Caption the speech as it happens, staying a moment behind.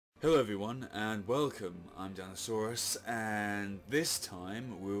Hello everyone and welcome, I'm Dinosaurus, and this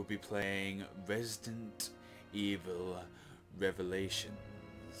time we will be playing Resident Evil Revelations.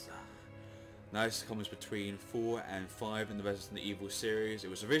 Now this comes between 4 and 5 in the Resident Evil series. It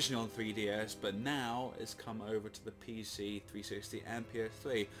was originally on 3DS, but now it's come over to the PC, 360 and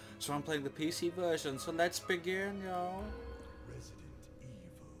PS3. So I'm playing the PC version, so let's begin, y'all. Resident Evil.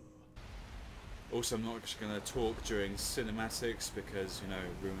 Also, I'm not just going to talk during cinematics because, you know,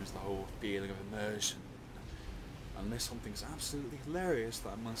 it ruins the whole feeling of immersion. Unless something's absolutely hilarious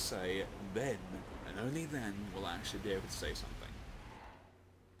that I must say, then, and only then, will I actually be able to say something.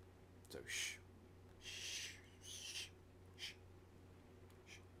 So, shh. Shh. Shh. Shh.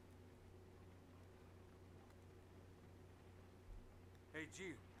 Shh. Hey,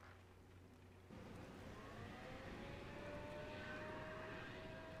 G.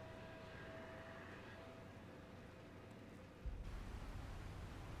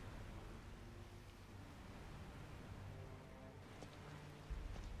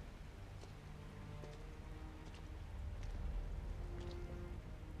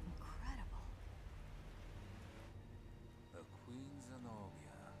 Incredible. The Queen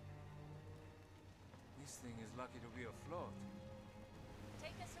Zenobia. This thing is lucky to be afloat.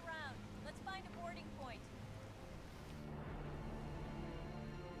 Take us around. Let's find a boarding point.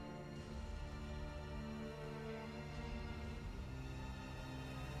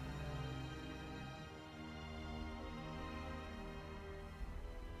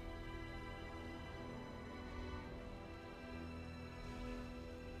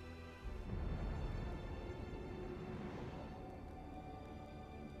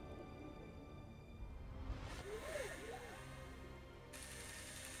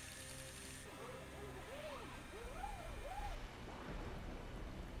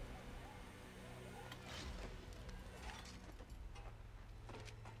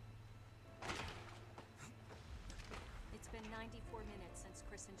 It's been 94 minutes since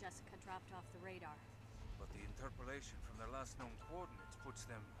Chris and Jessica dropped off the radar. But the interpolation from their last known coordinates puts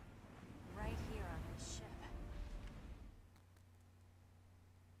them... Right here on this ship.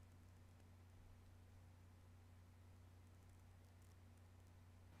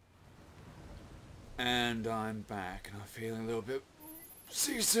 And I'm back, and I'm feeling a little bit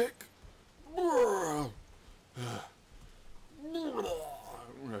seasick.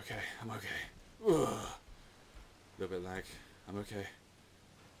 Okay, I'm okay. A little bit lag. I'm okay.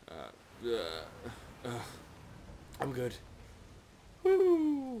 I'm good.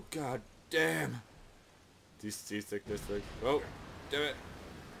 Woo! God damn. This seasickness thing. Oh, do it.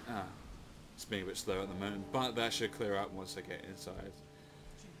 Ah, it's being a bit slow at the moment, but that should clear up once I get inside.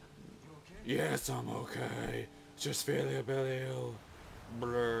 You okay? Yes, I'm okay. Just feeling a bit ill.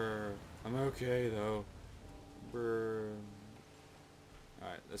 Blur. I'm okay though. Blur.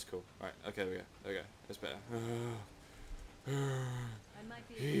 Alright, that's cool. Alright, okay, there we go. There we go. That's better. I might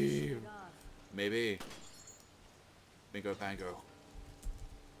be able to shut it off. Maybe. Bingo bango.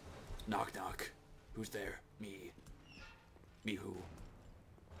 Knock knock. Who's there? Me. Me who?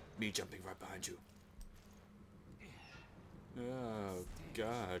 Me jumping right behind you. Oh,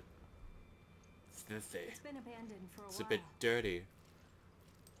 God. Filthy. It's been abandoned for a It's while. a bit dirty.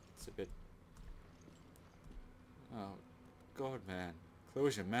 It's a bit... Oh, God, man.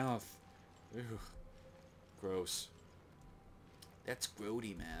 Close your mouth. Ew. Gross. That's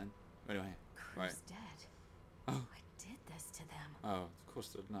grody, man. Anyway, Crew's right. dead. Oh. I did this to them. Oh, of course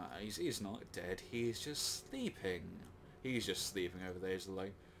they're not. He's not dead. He's just sleeping. He's just sleeping over there. He's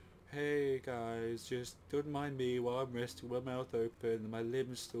like, hey guys, just don't mind me while I'm resting with my mouth open and my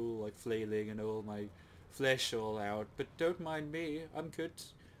limbs still like flailing and all my flesh all out. But don't mind me. I'm good.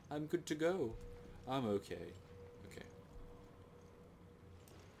 I'm good to go. I'm okay. Okay.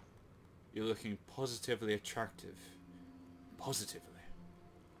 You're looking positively attractive. Positively.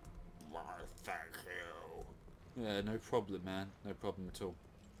 Why, thank you. Yeah, no problem, man. No problem at all.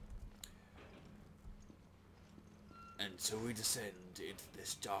 And so we descend into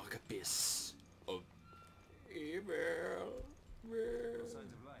this dark abyss of evil. No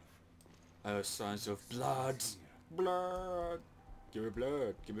signs of life. Signs of blood. Blood. Give me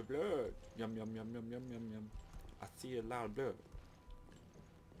blood. Give me blood. Yum, yum, yum, yum, yum, yum, yum. I see a lot of blood.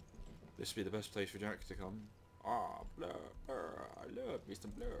 This would be the best place for Jack to come. Ah, blood. I love me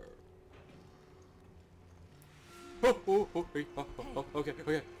some blood. Okay,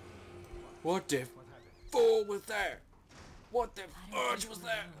 okay. What the fool was that? What the fudge was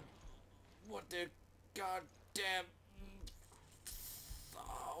that? What the goddamn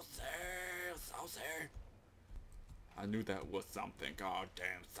saucer? I knew that was something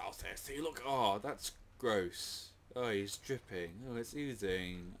goddamn saucer. See, look, oh, that's gross. Oh, he's dripping. Oh, it's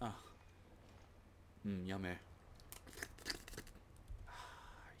oozing. Ah. Yummy. Yum.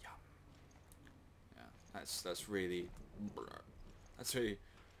 Yeah, that's really. That's really.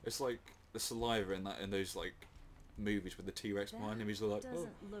 It's like the saliva in those like movies with the T-Rex behind him. He's like, oh,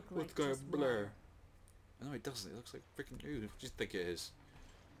 Doesn't look what's like going just blur? water. No, it doesn't. It looks like freaking ooze. What do you think it is?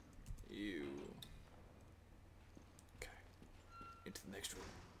 Ew. Okay. Into the next room.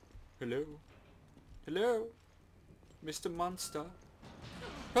 Hello? Hello? Mr. Monster?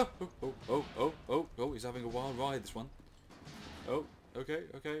 Oh, he's having a wild ride, this one. Oh, okay.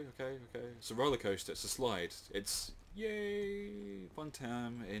 It's a roller coaster, it's a slide. It's, yay, fun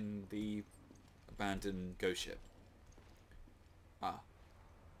time in the abandoned ghost ship. Ah.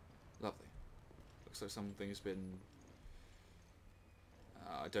 Lovely. Looks like something's been...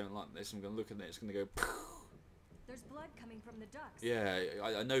 I don't like this, I'm going to look at it, it's going to go... There's blood coming from the ducts. Yeah,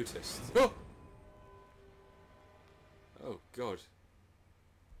 I noticed. Oh! Oh, God.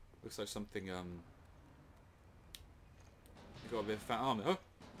 Looks like something, you got a bit of fat arm there. Oh!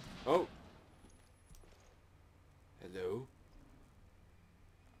 Oh! Hello?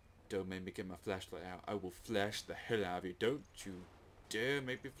 Don't make me get my flashlight out. I will flash the hell out of you. Don't you dare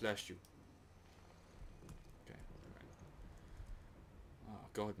make me flash you. Okay, alright. Oh,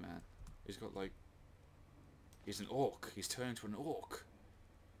 God, man. He's got, like... He's an orc. He's turned into an orc.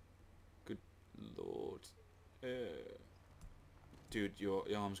 Good Lord. Dude, your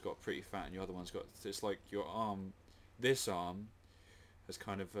arm's got pretty fat and your other one's got... It's like your arm... This arm has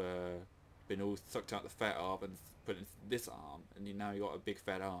kind of been all sucked out the fat arm and put in this arm. And now you got a big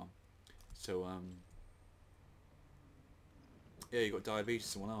fat arm. So, yeah, you got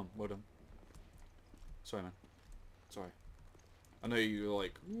diabetes in one arm. Well done. Sorry, man. Sorry. I know you're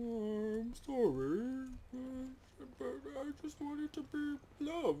like, oh, I'm sorry, but I just wanted to be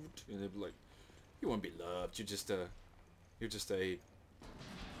loved. And they'd be like, you won't be loved. You're just a...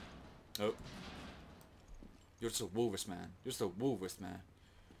 Oh. You're just a walrus man. You're just a walrus man.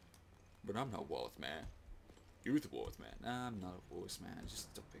 But I'm not a walrus man. You're the walrus man. Nah, I'm not a walrus man.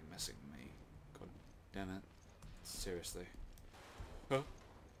 Just stop being messing with me. God damn it. Seriously. Huh?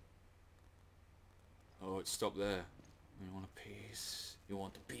 Oh, it stopped there. You want a piece? You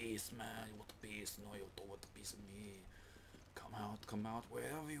want a piece, man? You want a piece? No, you don't want a piece of me. Come out,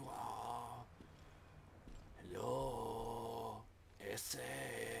 wherever you are. Hello? Ese?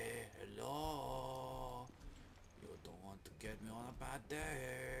 Hello? You don't want to get me on a bad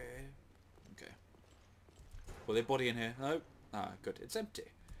day. Okay. Will there body in here? No? Ah, good. It's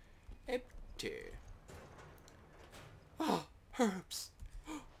empty. Empty. Ah, herbs.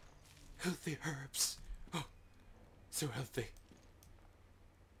 Healthy herbs. Oh, so healthy.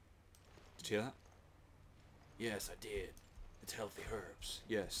 Did you hear that? Yes, I did. It's healthy herbs.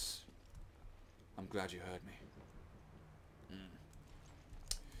 Yes. I'm glad you heard me.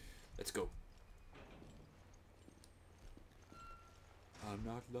 Let's go. I'm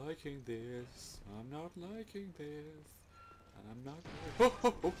not liking this. I'm not liking this. And I'm not...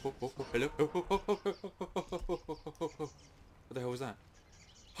 Hello? What the hell was that?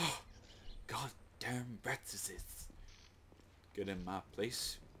 God damn rats. Get in my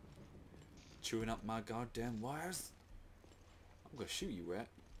place. Chewing up my goddamn wires. I'm gonna shoot you, rat.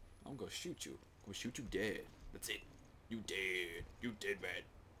 I'm gonna shoot you. I'm gonna shoot you dead. That's it. You dead. You dead, rat.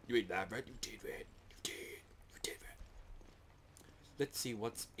 You ain't live, rat. You dead, rat. You dead. You dead, rat. Let's see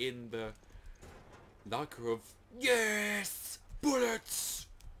what's in the locker of... Yes! Bullets!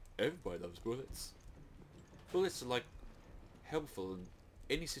 Everybody loves bullets. Bullets are like helpful in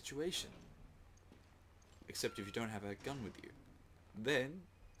any situation. Except if you don't have a gun with you. Then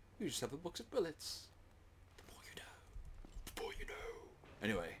you just have a box of bullets. The more you know. The more you know.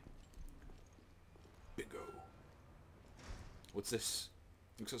 Anyway. Bingo. What's this?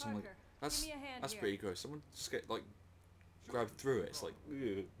 Looks like something like... Parker, give me a hand That's here. pretty gross. Someone just get like grabbed through it. It's like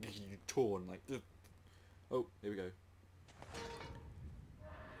ugh, torn like ugh. Oh, here we go.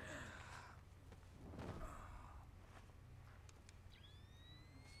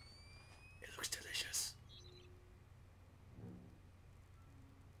 It looks delicious.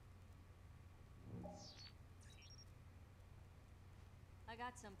 I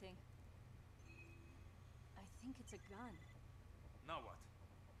got something. I think it's a gun. Now what?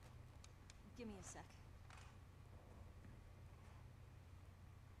 Give me a sec.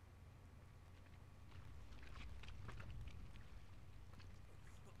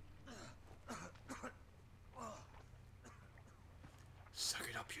 Suck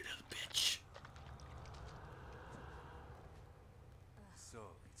it up, you little bitch. So,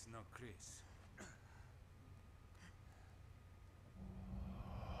 it's not Chris.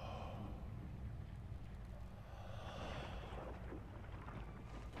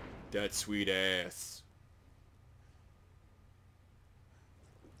 That sweet ass.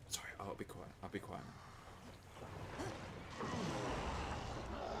 Sorry, I'll be quiet. I'll be quiet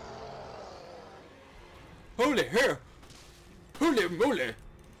now. Holy hell! Holy moly!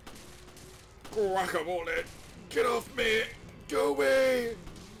 Guacamole! Get off me! Go away!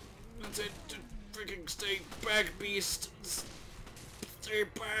 That's it. Freaking stay back, beast! Stay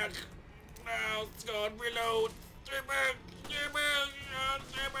back! Now, God, reload! Stay back! Stay back!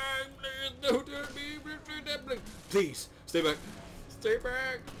 Stay back! Please don't hurt me! Please, stay back! Stay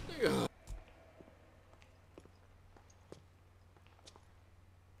back!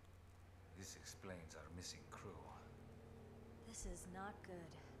 This explains our missing crew. This is not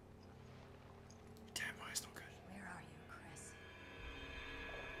good. Damn, why it's not good. Where are you, Chris?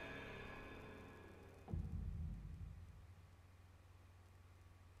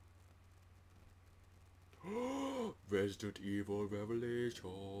 Resident Evil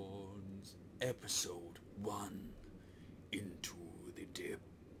Revelations, Episode 1, Into the Depths.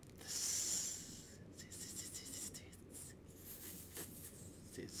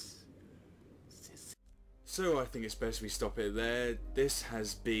 So I think it's best we stop it there. This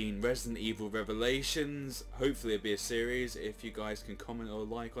has been Resident Evil Revelations. Hopefully it'll be a series. If you guys can comment or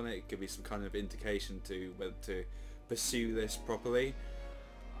like on it, give me some kind of indication to whether to pursue this properly.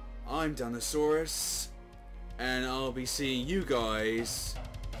 I'm Dinosaurus, and I'll be seeing you guys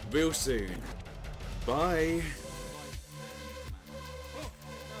real soon. Bye!